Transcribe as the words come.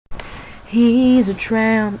He's a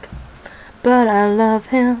tramp, but I love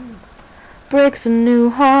him. Breaks a new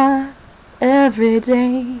heart every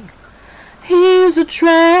day. He's a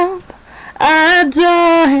tramp, I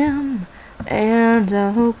adore him, and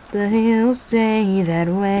I hope that he'll stay that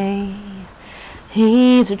way.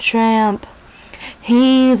 He's a tramp,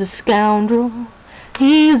 he's a scoundrel,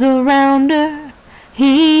 he's a rounder,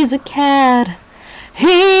 he's a cad.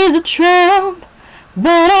 He's a tramp,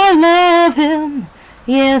 but I love him,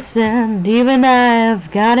 yes, and even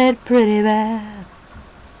I've got it pretty bad.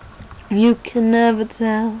 You can never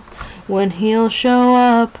tell when he'll show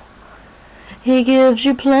up. He gives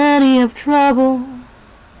you plenty of trouble.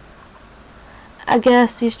 I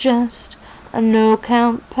guess he's just a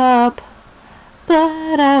no-count pup,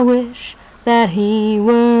 but I wish that he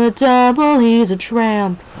were double. He's a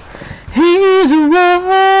tramp, he's a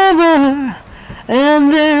rover,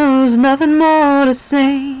 and there's nothing more to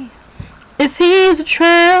say. If he's a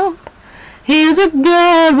tramp, he's a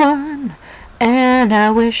good one, and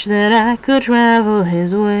I wish that I could travel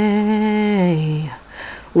his way.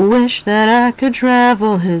 Wish that I could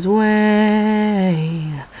travel his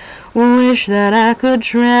way. Wish that I could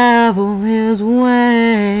travel his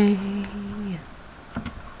way.